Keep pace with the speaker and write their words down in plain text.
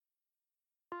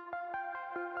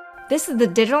This is the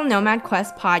Digital Nomad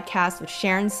Quest podcast with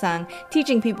Sharon Sung,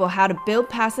 teaching people how to build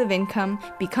passive income,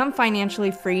 become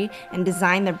financially free, and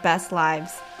design their best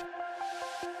lives.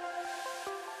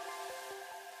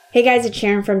 Hey guys, it's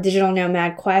Sharon from Digital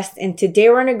Nomad Quest, and today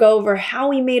we're going to go over how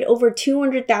we made over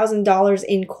 $200,000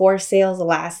 in course sales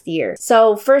last year.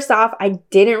 So first off, I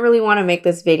didn't really want to make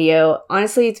this video.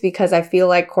 Honestly, it's because I feel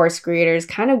like course creators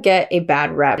kind of get a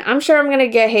bad rep. I'm sure I'm going to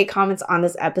get hate comments on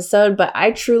this episode, but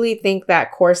I truly think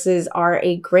that courses are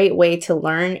a great way to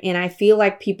learn, and I feel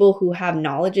like people who have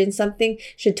knowledge in something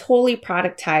should totally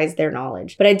productize their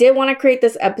knowledge. But I did want to create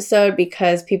this episode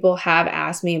because people have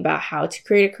asked me about how to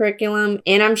create a curriculum,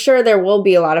 and I'm sure there will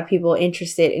be a lot of people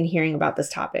interested in hearing about this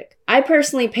topic. I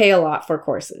personally pay a lot for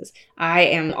courses. I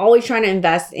am always trying to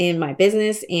invest in my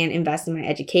business and invest in my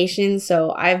education,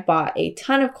 so I've bought a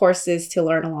ton of courses to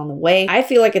learn along the way. I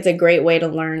feel like it's a great way to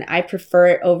learn. I prefer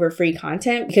it over free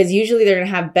content because usually they're going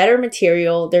to have better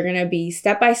material. They're going to be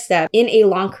step-by-step in a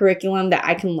long curriculum that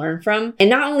I can learn from. And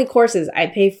not only courses, I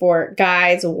pay for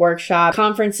guides, workshops,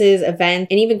 conferences, events,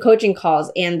 and even coaching calls,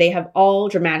 and they have all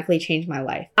dramatically changed my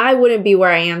life. I wouldn't be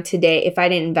where I am today if I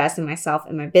didn't invest in myself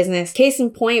and my business. Case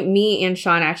in point, me and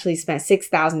Sean actually spent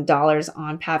 $6,000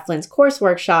 on Pat Flynn's course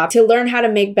workshop to learn how to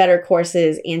make better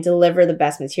courses and deliver the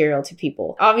best material to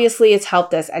people. Obviously, it's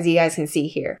helped us, as you guys can see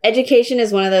here. Education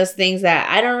is one of those things that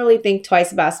I don't really think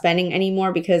twice about spending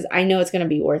anymore because I know it's going to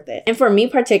be worth it. And for me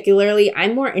particularly,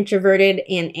 I'm more introverted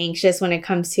and anxious when it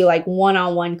comes to like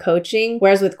one-on-one coaching,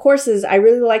 whereas with courses, I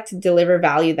really like to deliver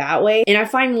value that way. And I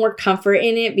find more comfort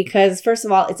in it because first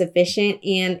of all, it's efficient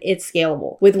and it's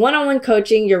scalable. With one-on-one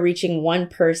coaching, you're reaching one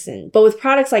person. But with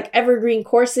products like Evergreen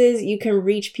Courses, you can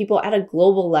reach people at a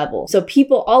global level. So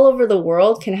people all over the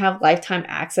world can have lifetime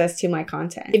access to my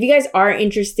content. If you guys are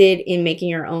interested in making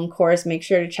your own course, make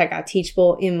sure to check out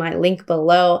Teachable in my link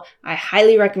below. I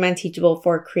highly recommend Teachable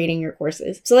for creating your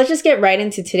courses. So let's just get right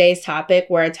into today's topic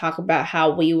where I talk about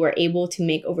how we were able to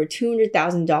make over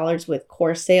 $200,000 with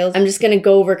course sales. I'm just going to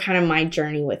go over kind of my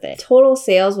journey with it. Total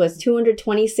sales was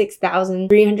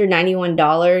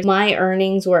 $226,391. My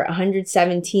earnings were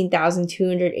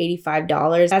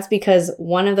 $117,285. That's because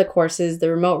one of the courses, the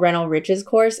Remote Rental Riches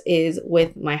course, is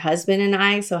with my husband and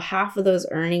I. So half of those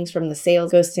earnings from the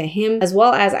sales goes to him, as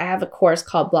well as I have a course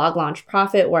called Blog Launch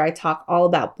Profit where I talk all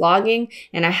about blogging.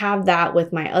 And I have that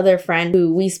with my other friend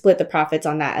who we split the profits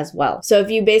on that as well. So if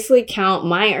you basically count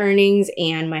my earnings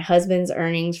and my husband's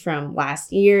earnings from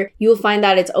last year, you will find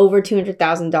that it's over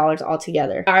 $200,000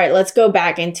 altogether. All right, let's go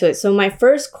back into it. So my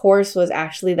first course was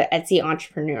actually the Etsy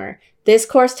Entrepreneur. This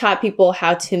course taught people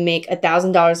how to make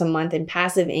 $1,000 a month in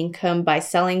passive income by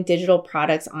selling digital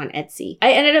products on Etsy.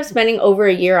 I ended up spending over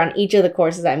a year on each of the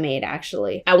courses I made,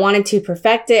 actually. I wanted to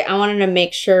perfect it. I wanted to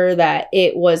make sure that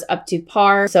it was up to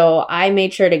par. So I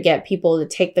made sure to get people to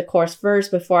take the course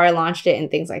first before I launched it and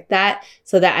things like that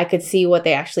so that I could see what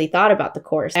they actually thought about the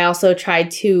course. I also tried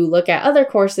to look at other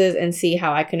courses and see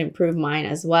how I could improve mine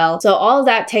as well. So all of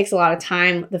that takes a lot of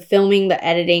time. The filming, the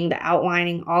editing, the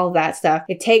outlining, all of that stuff.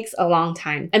 It takes a long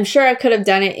time. I'm sure I could have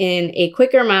done it in a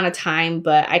quicker amount of time,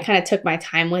 but I kind of took my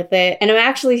time with it. And I'm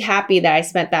actually happy that I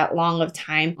spent that long of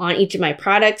time on each of my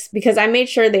products because I made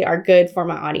sure they are good for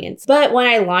my audience. But when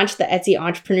I launched the Etsy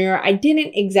Entrepreneur, I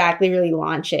didn't exactly really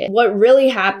launch it. What really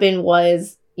happened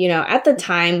was, at the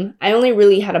time, I only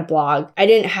really had a blog. I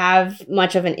didn't have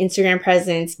much of an Instagram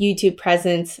presence, YouTube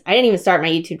presence. I didn't even start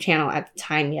my YouTube channel at the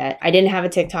time yet. I didn't have a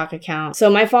TikTok account. So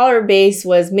my follower base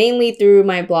was mainly through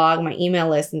my blog, my email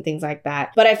list, and things like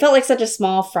that. But I felt like such a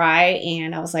small fry,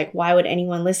 and I was like, why would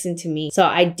anyone listen to me? So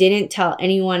I didn't tell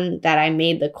anyone that I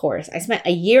made the course. I spent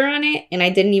a year on it, and I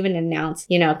didn't even announce,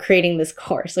 creating this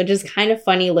course, which is kind of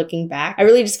funny looking back. I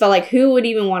really just felt like, who would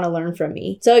even want to learn from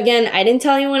me? So again, I didn't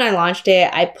tell anyone I launched it.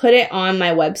 I put it on my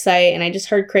website and I just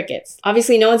heard crickets.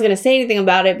 Obviously, no one's going to say anything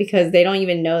about it because they don't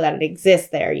even know that it exists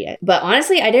there yet. But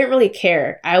honestly, I didn't really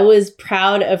care. I was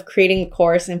proud of creating a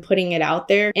course and putting it out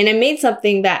there. And I made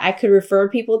something that I could refer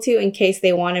people to in case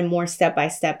they wanted more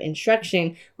step-by-step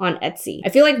instruction on Etsy. I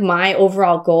feel like my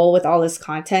overall goal with all this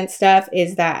content stuff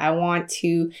is that I want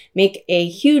to make a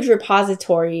huge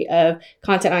repository of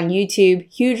content on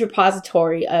YouTube, huge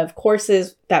repository of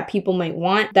courses that people might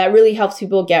want that really helps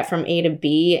people get from A to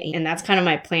B. And that's kind of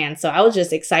my plan. So I was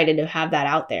just excited to have that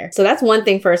out there. So that's one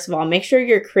thing. First of all, make sure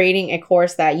you're creating a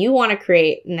course that you want to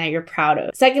create and that you're proud of.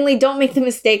 Secondly, don't make the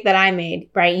mistake that I made,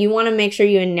 right? You want to make sure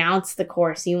you announce the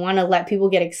course. You want to let people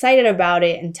get excited about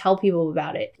it and tell people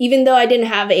about it. Even though I didn't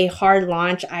have a hard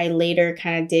launch, I later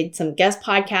kind of did some guest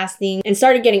podcasting and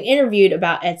started getting interviewed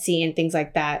about Etsy and things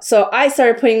like that. So I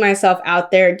started putting myself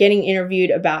out there, getting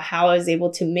interviewed about how I was able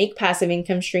to make passive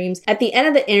income income streams. At the end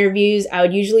of the interviews, I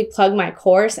would usually plug my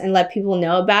course and let people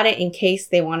know about it in case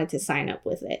they wanted to sign up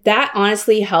with it. That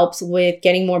honestly helps with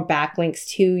getting more backlinks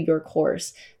to your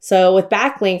course. So with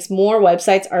backlinks, more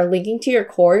websites are linking to your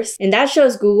course, and that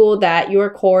shows Google that your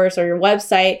course or your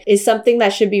website is something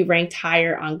that should be ranked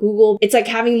higher on Google. It's like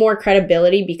having more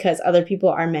credibility because other people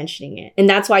are mentioning it. And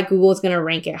that's why Google is going to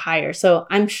rank it higher. So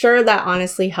I'm sure that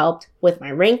honestly helped with my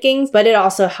rankings, but it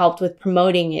also helped with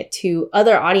promoting it to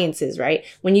other audiences, right?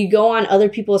 When you go on other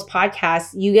people's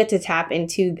podcasts, you get to tap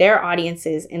into their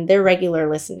audiences and their regular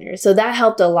listeners. So that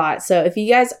helped a lot. So if you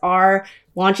guys are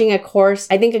launching a course,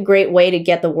 I think a great way to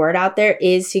get the word out there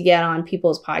is to get on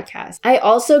people's podcasts. I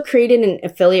also created an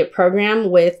affiliate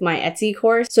program with my Etsy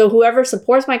course. So whoever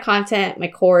supports my content, my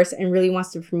course, and really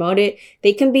wants to promote it,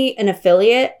 they can be an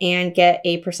affiliate and get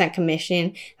a %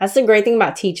 commission. That's the great thing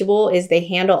about Teachable is they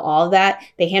handle all of that.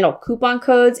 They handle coupon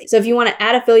codes. So if you want to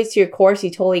add affiliates to your course, you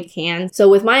totally can. So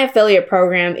with my affiliate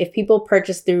program, if people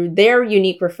purchase through their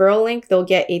unique referral link, they'll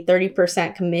get a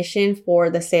 30% commission for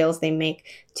the sales they make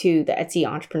to the Etsy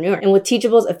entrepreneur. And with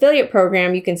Teachable's affiliate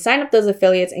program, you can sign up those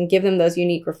affiliates and give them those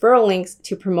unique referral links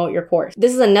to promote your course.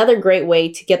 This is another great way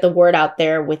to get the word out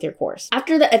there with your course.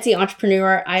 After the Etsy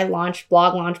entrepreneur, I launched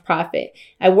Blog Launch Profit.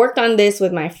 I worked on this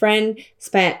with my friend,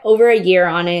 spent over a year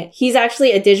on it. He's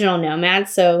actually a digital nomad,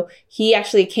 so he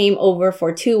actually came over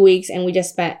for 2 weeks and we just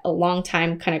spent a long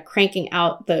time kind of cranking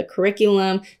out the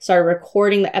curriculum, started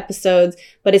recording the episodes,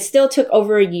 but it still took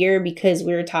over a year because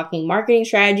we were talking marketing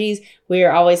strategies. We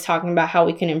were always talking about how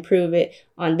we can improve it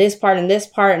on this part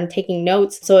and taking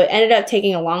notes. So it ended up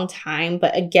taking a long time.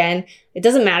 But again, it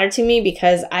doesn't matter to me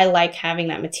because I like having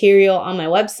that material on my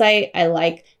website. I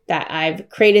like that I've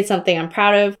created something I'm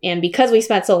proud of. And because we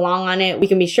spent so long on it, we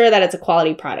can be sure that it's a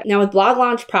quality product. Now with Blog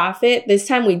Launch Profit, this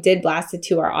time we did blast it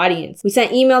to our audience. We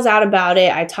sent emails out about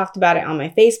it. I talked about it on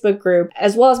my Facebook group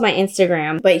as well as my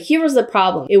Instagram. But here was the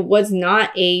problem. It was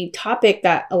not a topic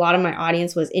that a lot of my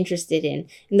audience was interested in.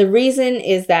 And the reason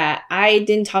is that I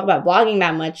didn't talk about blogging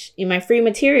that much in my free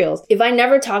materials. If I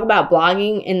never talk about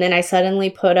blogging and then I suddenly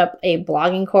put up a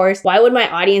blogging course, why would my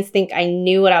audience think I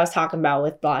knew what I was talking about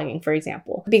with blogging, for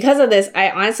example? Because of this,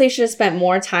 I honestly should have spent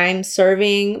more time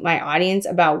serving my audience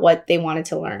about what they wanted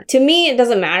to learn. To me, it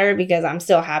doesn't matter because I'm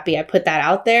still happy I put that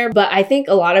out there. But I think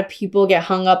a lot of people get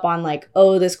hung up on like,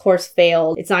 oh, this course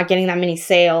failed. It's not getting that many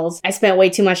sales. I spent way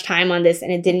too much time on this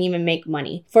and it didn't even make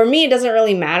money. For me, it doesn't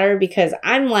really matter because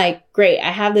I'm like, great,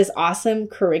 I have this awesome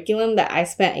curriculum that I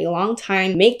spent a long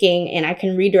time making and I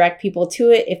can redirect people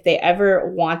to it if they ever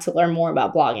want to learn more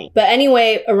about blogging. But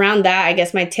anyway, around that, I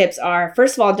guess my tips are,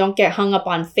 first of all, don't get hung up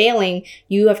on failing.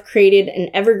 You have created an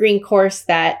evergreen course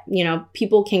that,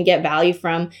 people can get value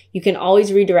from. You can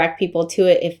always redirect people to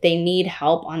it if they need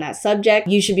help on that subject.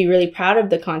 You should be really proud of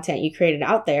the content you created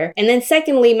out there. And then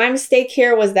secondly, my mistake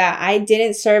here was that I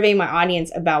didn't survey my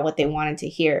audience about what they wanted to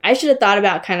hear. I should have thought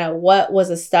about kind of what was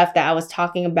the stuff that I was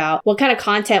talking about, what kind of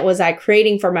content was I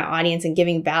creating for my audience and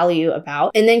giving value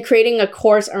about, and then creating a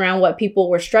course around what people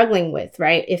were struggling with,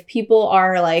 right? If people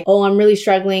are like, oh, I'm really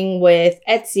struggling with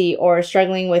Etsy or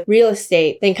struggling with real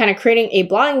estate, then kind of creating a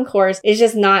blogging course is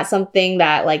just not something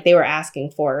that like they were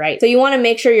asking for, right? So you want to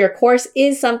make sure your course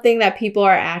is something that people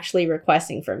are actually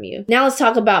requesting from you. Now let's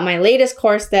talk about my latest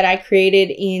course that I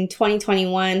created in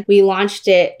 2021. We launched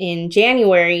it in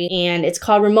January and it's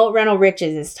called Remote Rental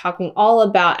Riches. It's talking all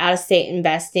about out-of-state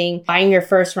investing, buying your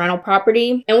first rental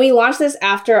property. And we launched this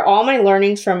after all my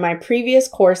learnings from my previous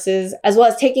courses, as well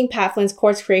as taking Pat Flynn's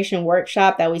course creation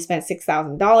workshop that we spent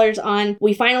 $6,000 on.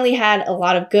 We finally had a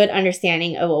lot of good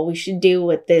understanding of what we should do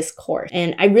with this course.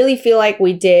 And I really feel like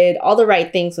we did all the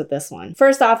right things with this one.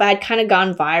 First off, I had kind of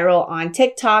gone viral on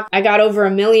TikTok. I got over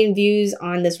 1 million views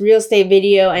on this real estate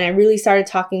video, and I really started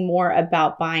talking more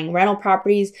about buying rental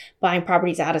properties, buying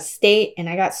properties out of state. And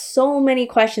I got so many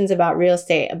questions about real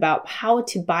estate, about how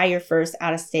to buy your first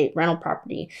out-of-state rental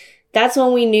property. That's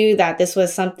when we knew that this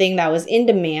was something that was in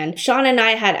demand. Sean and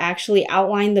I had actually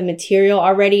outlined the material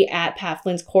already at Pat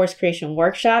Flynn's course creation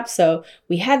workshop. So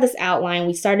we had this outline,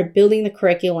 we started building the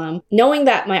curriculum. Knowing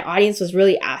that my audience was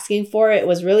really asking for it, it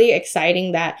was really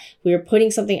exciting that we were putting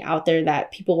something out there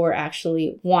that people were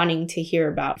actually wanting to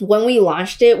hear about. When we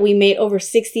launched it, we made over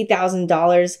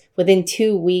 $60,000 within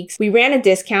 2 weeks. We ran a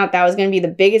discount that was going to be the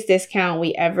biggest discount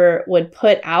we ever would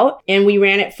put out, and we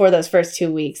ran it for those first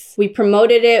 2 weeks. We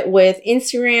promoted it with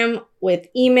Instagram with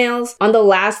emails. On the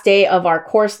last day of our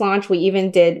course launch, we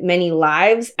even did many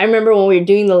lives. I remember when we were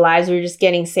doing the lives, we were just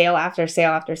getting sale after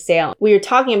sale after sale. We were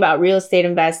talking about real estate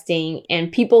investing,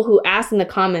 and people who asked in the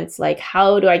comments, like,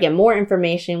 how do I get more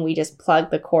information? We just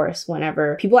plug the course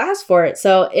whenever people ask for it.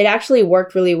 So it actually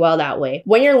worked really well that way.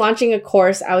 When you're launching a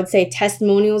course, I would say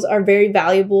testimonials are very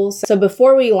valuable. So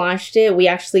before we launched it, we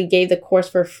actually gave the course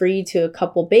for free to a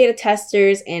couple beta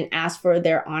testers and asked for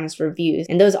their honest reviews.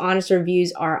 And those honest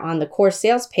reviews are on the course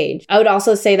sales page. I would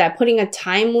also say that putting a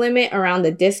time limit around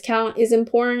the discount is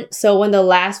important. So when the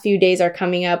last few days are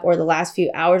coming up or the last few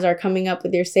hours are coming up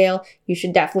with your sale, you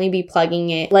should definitely be plugging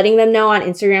it, letting them know on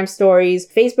Instagram stories,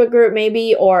 Facebook group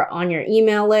maybe, or on your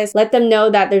email list. Let them know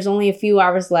that there's only a few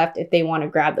hours left if they want to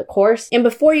grab the course. And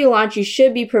before you launch, you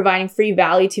should be providing free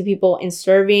value to people and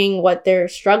serving what their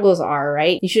struggles are,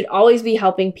 right? You should always be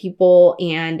helping people,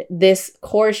 and this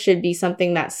course should be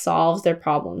something that solves their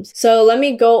problems. So let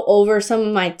me go over some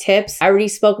of my tips. I already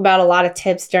spoke about a lot of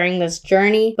tips during this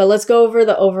journey, but let's go over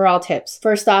the overall tips.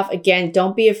 First off, again,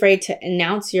 don't be afraid to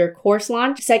announce your course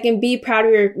launch. Second, be proud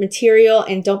of your material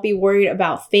and don't be worried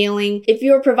about failing. If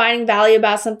you're providing value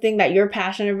about something that you're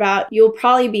passionate about, you'll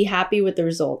probably be happy with the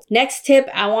results. Next tip,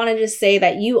 I want to just say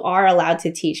that you are allowed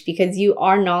to teach because you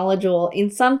are knowledgeable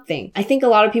in something. I think a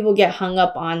lot of people get hung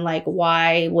up on like,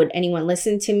 why would anyone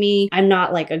listen to me? I'm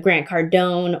not like a Grant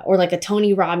Cardone or like a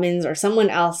Tony Robbins or someone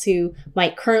else who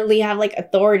might currently have like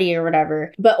authority or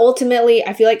whatever. But ultimately,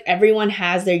 I feel like everyone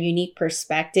has their unique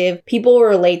perspective. People will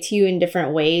relate to you in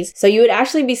different ways. So you would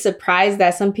actually be surprised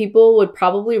that some people would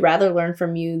probably rather learn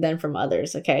from you than from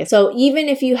others, okay? So even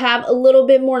if you have a little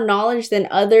bit more knowledge than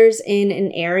others in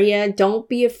an area, don't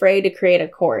be afraid to create a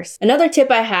course. Another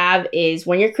tip I have is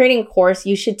when you're creating a course,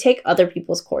 you should take other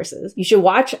people's courses. You should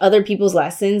watch other people's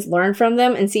lessons, learn from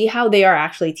them, and see how they are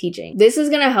actually teaching. This is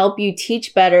going to help you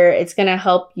teach better. It's going to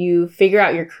help you figure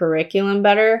out your curriculum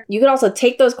better. You could also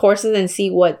take those courses and see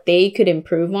what they could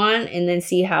improve on, and then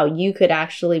see how you could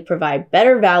actually provide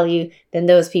better value than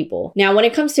those people. Now, when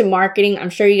it comes to marketing, I'm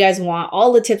sure you guys want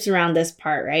all the tips around this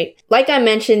part, right? Like I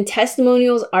mentioned,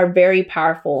 testimonials are very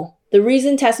powerful. The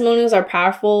reason testimonials are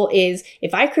powerful is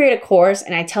if I create a course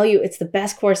and I tell you it's the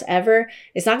best course ever,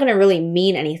 it's not going to really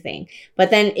mean anything. But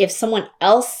then if someone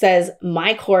else says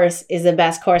my course is the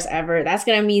best course ever, that's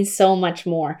going to mean so much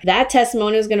more. That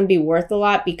testimonial is going to be worth a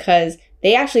lot because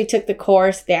they actually took the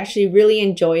course, they actually really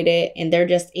enjoyed it, and they're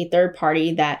just a third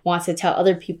party that wants to tell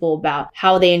other people about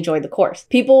how they enjoyed the course.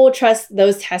 People will trust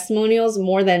those testimonials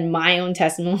more than my own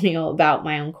testimonial about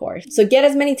my own course. So get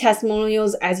as many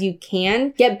testimonials as you can.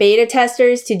 Get beta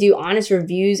testers to do honest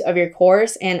reviews of your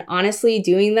course, and honestly,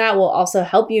 doing that will also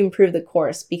help you improve the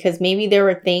course because maybe there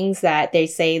were things that they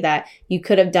say that you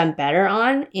could have done better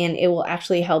on, and it will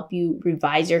actually help you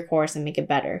revise your course and make it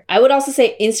better. I would also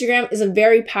say Instagram is a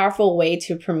very powerful way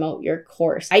to promote your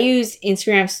course. I use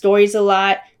Instagram stories a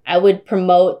lot. I would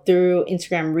promote through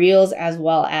Instagram Reels as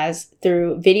well as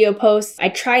through video posts. I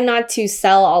try not to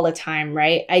sell all the time,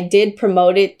 right? I did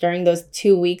promote it during those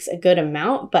 2 weeks a good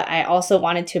amount, but I also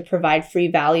wanted to provide free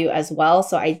value as well.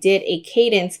 So I did a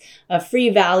cadence of free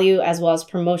value as well as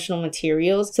promotional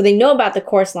materials. So they know about the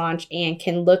course launch and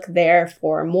can look there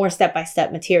for more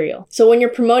step-by-step material. So when you're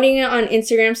promoting it on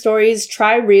Instagram stories,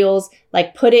 try Reels,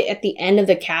 like put it at the end of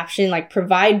the caption, like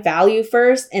provide value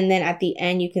first. And then at the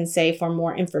end, you can say for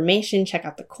more information, check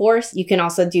out the course. You can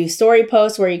also do story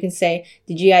posts where you can say,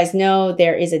 did you guys know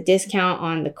there is a discount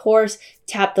on the course?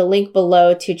 Tap the link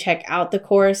below to check out the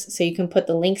course. So you can put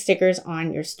the link stickers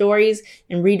on your stories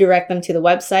and redirect them to the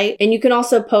website. And you can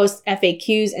also post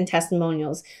FAQs and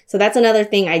testimonials. So that's another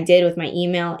thing I did with my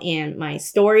email and my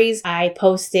stories. I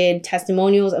posted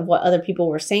testimonials of what other people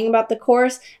were saying about the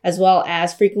course, as well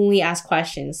as frequently asked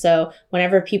questions. So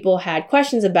whenever people had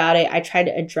questions about it, I tried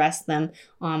to address them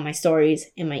on my stories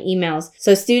and my emails.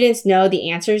 So students know the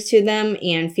answers to them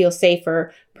and feel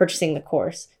safer purchasing the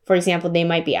course. For example, they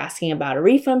might be asking about a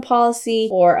refund policy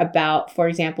or about, for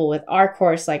example, with our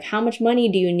course, like how much money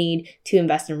do you need to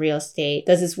invest in real estate?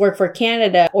 Does this work for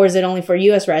Canada or is it only for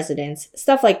US residents?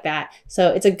 Stuff like that. So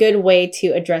it's a good way to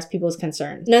address people's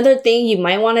concerns. Another thing you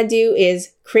might want to do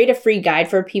is create a free guide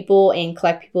for people and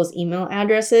collect people's email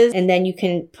addresses. And then you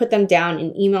can put them down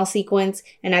in email sequence.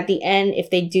 And at the end, if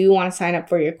they do want to sign up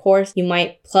for your course, you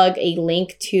might plug a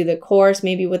link to the course,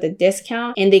 maybe with a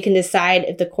discount, and they can decide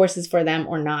if the course is for them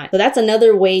or not. not. So that's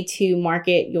another way to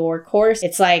market your course.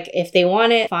 It's like, if they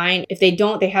want it, fine. If they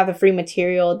don't, they have the free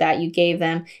material that you gave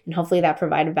them, and hopefully that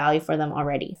provided value for them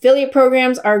already. Affiliate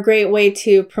programs are a great way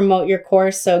to promote your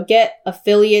course. So get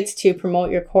affiliates to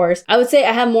promote your course. I would say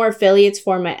I have more affiliates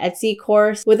for my Etsy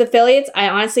course. With affiliates, I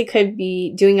honestly could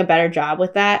be doing a better job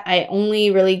with that. I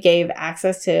only really gave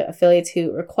access to affiliates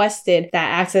who requested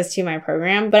that access to my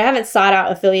program, but I haven't sought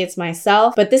out affiliates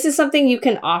myself. But this is something you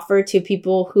can offer to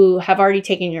people who have already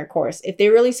taken your course. If they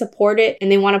really support it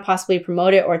and they want to possibly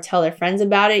promote it or tell their friends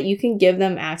about it, you can give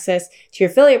them access to your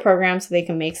affiliate program so they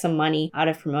can make some money out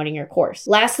of promoting your course.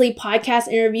 Lastly, podcast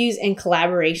interviews and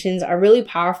collaborations are really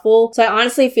powerful. So I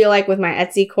honestly feel like with my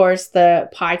Etsy course, the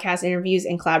podcast interviews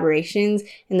and collaborations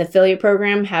in the affiliate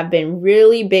program have been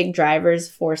really big drivers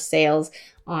for sales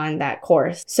on that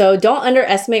course. So don't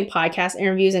underestimate podcast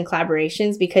interviews and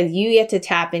collaborations, because you get to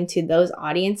tap into those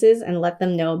audiences and let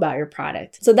them know about your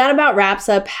product. So that about wraps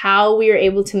up how we were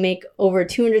able to make over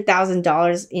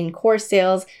 $200,000 in course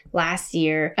sales last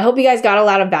year. I hope you guys got a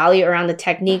lot of value around the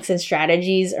techniques and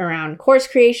strategies around course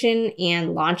creation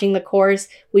and launching the course.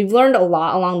 We've learned a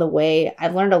lot along the way.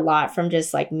 I've learned a lot from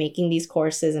just like making these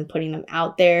courses and putting them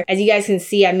out there. As you guys can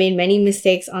see, I made many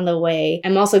mistakes on the way.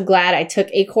 I'm also glad I took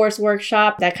a course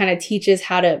workshop that kind of teaches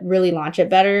how to really launch it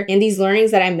better. And these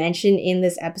learnings that I mentioned in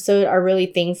this episode are really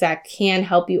things that can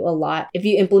help you a lot if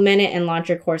you implement it and launch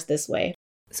your course this way.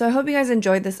 So I hope you guys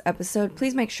enjoyed this episode.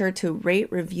 Please make sure to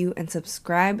rate, review, and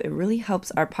subscribe. It really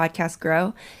helps our podcast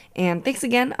grow. And thanks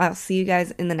again. I'll see you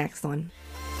guys in the next one.